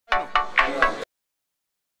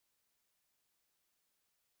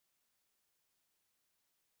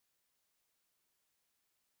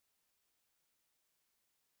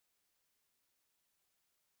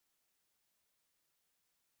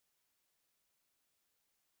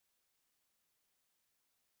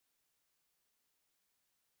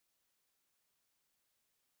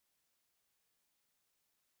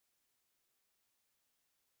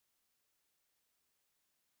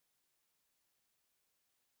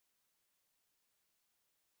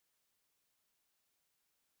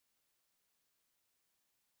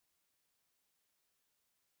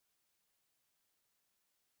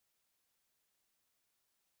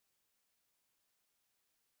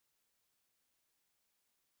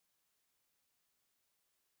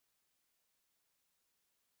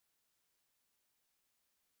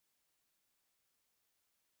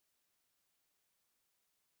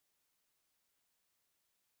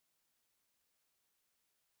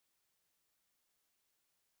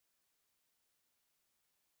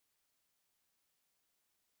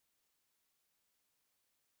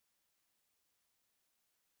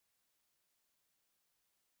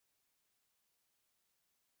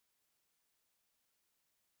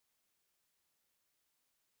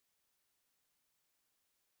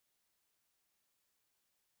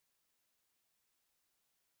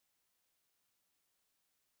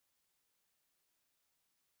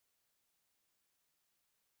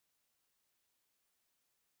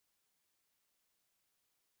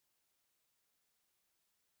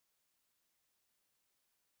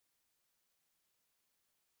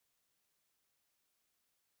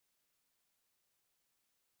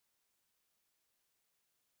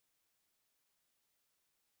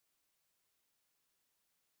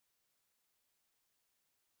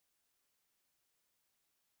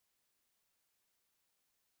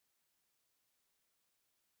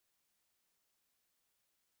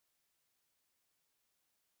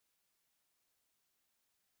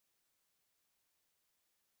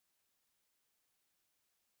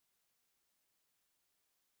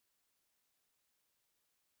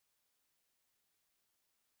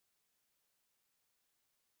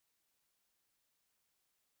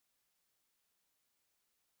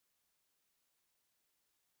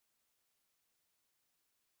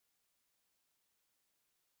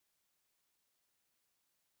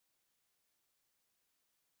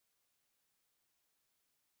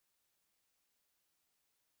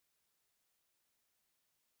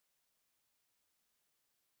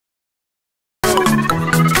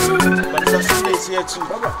see you too.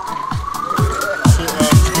 Bye-bye.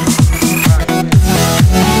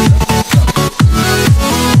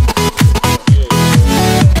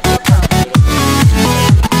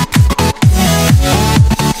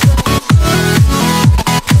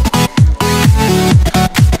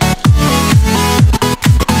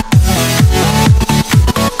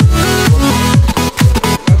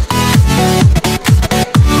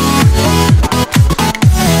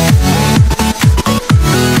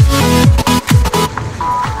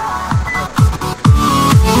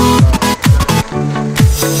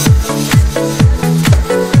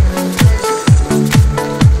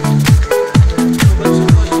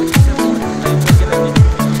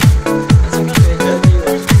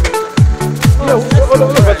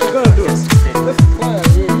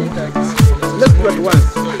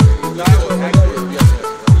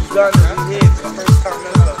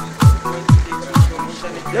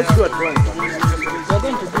 Let's do it once. We're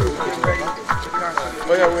going to do it.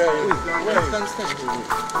 Oh yeah, where are you?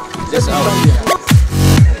 Just out here.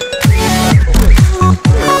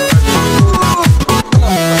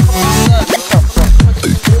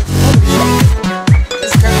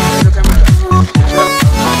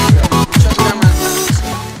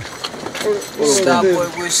 Starboy,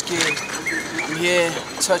 Wizkid. I'm here,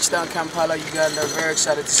 touchdown Kampala, Uganda. Very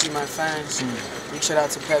excited to see my fans. Big shout out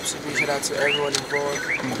to Pepsi, big shout out to everyone involved.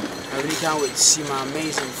 I really can't wait to see my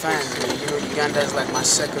amazing fans. Man. You know, Uganda is like my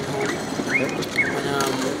second home.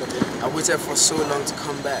 And I waited for so long to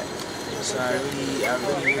come back. So I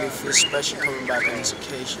really feel special coming back on this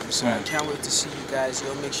occasion. So I can't wait to see you guys.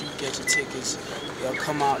 Yo, make sure you get your tickets. Yo,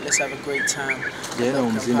 come out, let's have a great time. I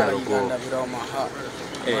love Kampala, Uganda with all my heart.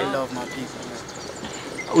 I love my people, man.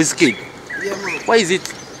 Wizkid, yeah, man. Why is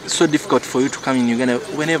it so difficult for you to come in Uganda?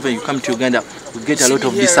 Whenever you come to Uganda, we get a lot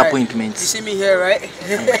of disappointments. Right? You see me here, right?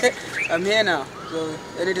 I'm here now. So,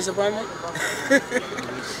 any disappointment?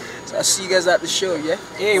 So I'll see you guys at the show, yeah?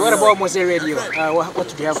 Hey, what about Mose Radio? What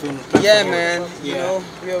do you have in? Yeah, man. You know,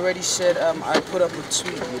 we already said I put up a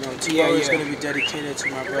tweet. You know, tomorrow is going to be dedicated to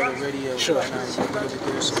my brother Radio. Sure. And we're going to be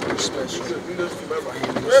doing something special for him and his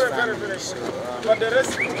family. So,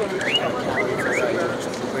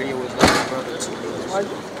 Radio was like my brother to me. So, I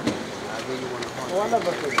really want to honor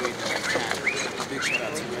him. Big shout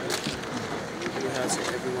out to him. Big shout out to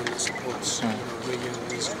everyone that supports Radio and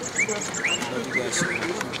music. Love you guys so much.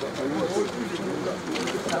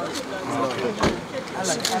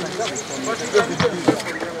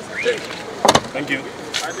 Thank you.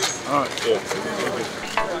 All right. Yeah.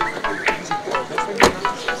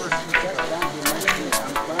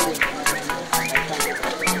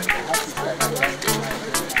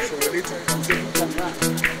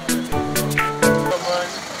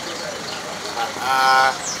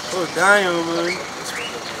 Oh damn, man.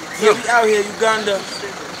 Yeah, we out here, Uganda.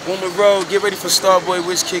 Woman Road, get ready for Starboy,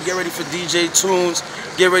 Wizkid, get ready for DJ Tunes,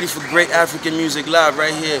 get ready for great African music live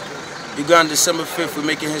right here. Uganda, December 5th, we're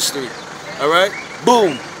making history. Alright?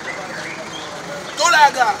 Boom! Go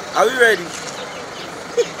Laga! Are we ready?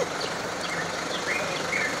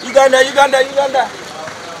 Uganda, Uganda, Uganda!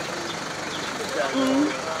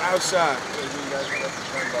 Outside.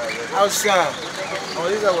 Outside. Oh,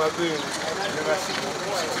 these are what we're doing. Never seen it.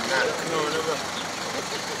 No, never.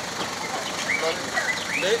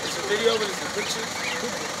 It's a video, but it's a picture.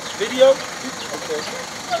 Video? Okay.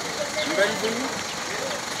 You ready for me?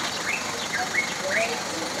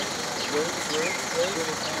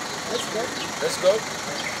 Let's go.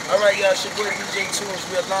 Alright, y'all, it's your boy DJ Tunes.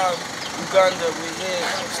 We're live. Uganda, we're here.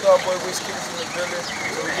 Starboy Wizkid is in the building.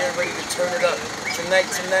 So we're getting ready to turn it up. Tonight,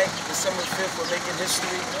 December 5th, we're making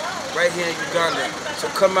history right here in Uganda. So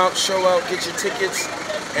come out, show out, get your tickets,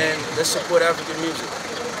 and let's support African music.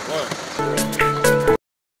 One.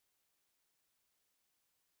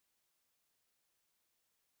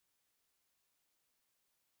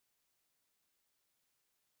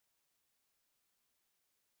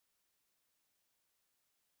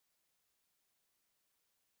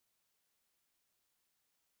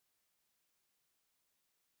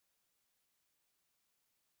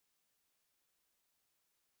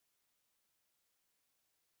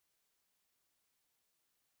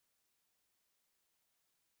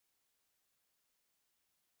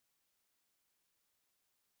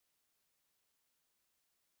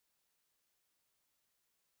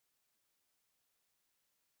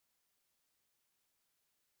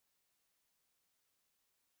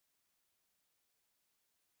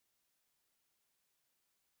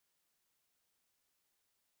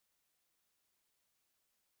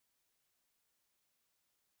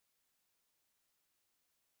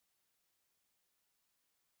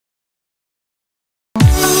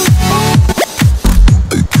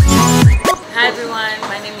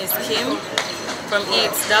 from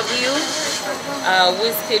EXW.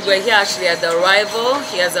 Wizkid, we're here actually at the arrival.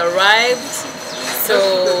 He has arrived, so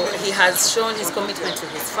he has shown his commitment to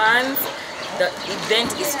his fans. The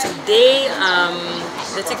event is today.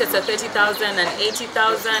 The tickets are 30,000 and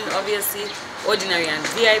 80,000, obviously, ordinary and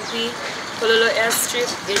VIP. Kololo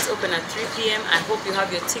Airstrip, gates open at 3 p.m. I hope you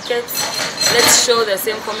have your tickets. Let's show the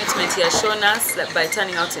same commitment he has shown us by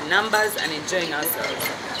turning out in numbers and enjoying ourselves.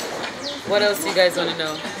 What else do you guys want to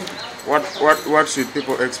know? What should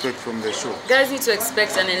people expect from the show? Guys need to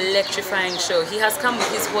expect an electrifying show. He has come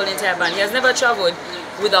with his whole entire band. He has never traveled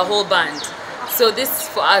with a whole band. So this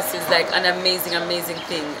for us is like an amazing, amazing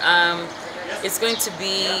thing. It's going to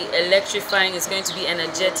be electrifying, it's going to be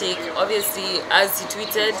energetic. Obviously, as he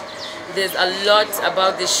tweeted, there's a lot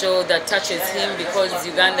about this show that touches him because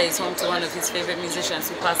Uganda is home to one of his favorite musicians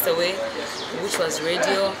who passed away, which was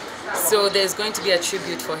Radio. So there's going to be a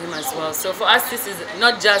tribute for him as well. So for us, this is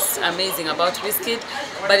not just amazing about Wizkid,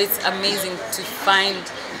 but it's amazing to find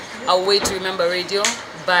a way to remember Radio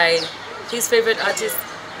by his favorite artist,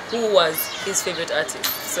 who was his favorite artist.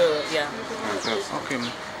 So yeah. Okay.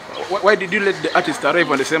 Why did you let the artist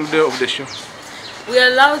arrive on the same day of the show? We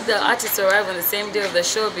allowed the artist to arrive on the same day of the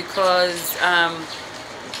show because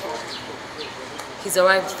he's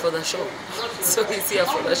arrived for the show. So he's here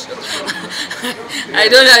for the show. I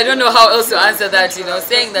don't know how else to answer that, you know.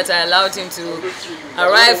 Saying that I allowed him to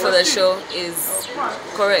arrive for the show is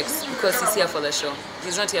correct because he's here for the show.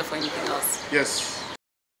 He's not here for anything else. Yes.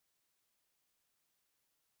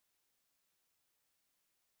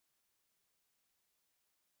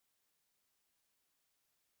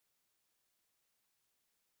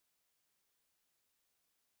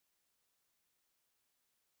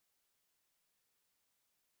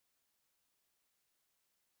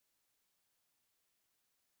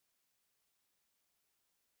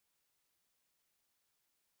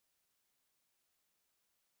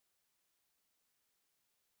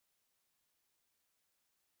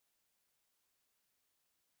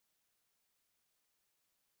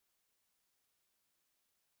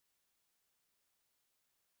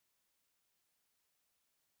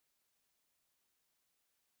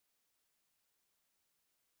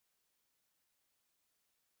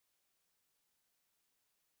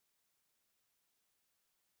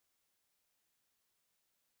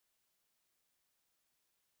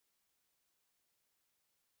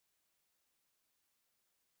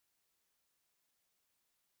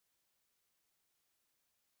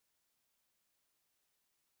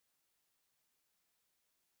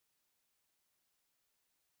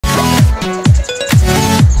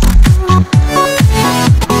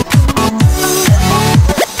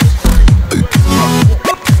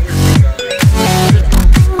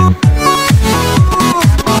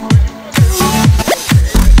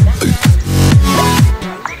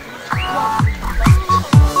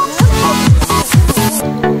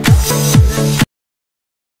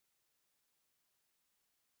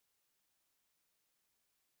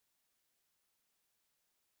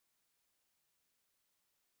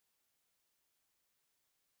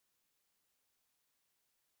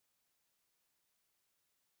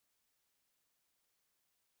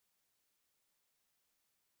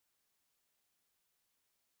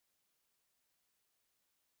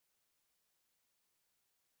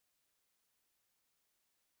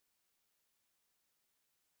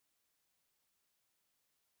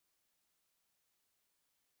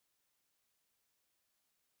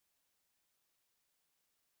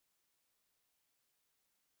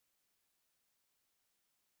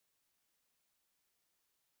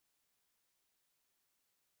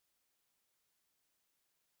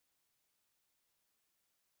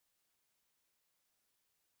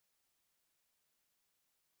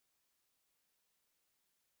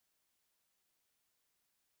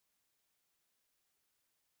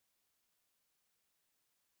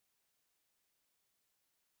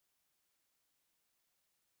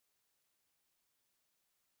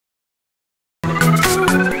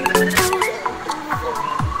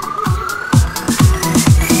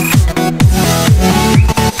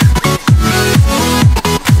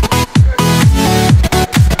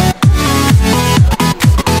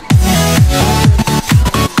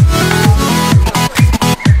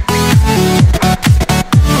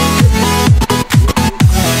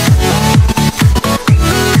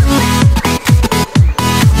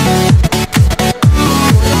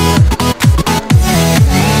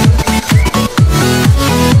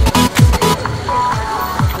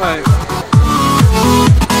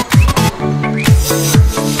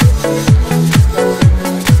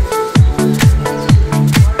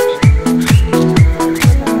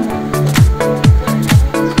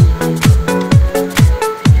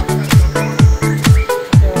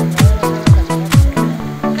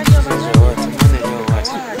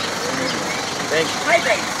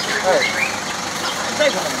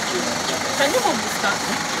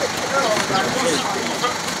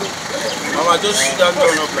 Mama, just shoot that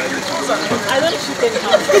gun up like this. I don't shoot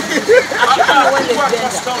anyhow. I shoot only when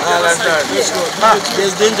there's danger. I understand. Let's go.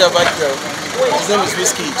 There's danger back there. His name is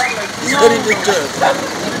Wizkid. He's very dangerous.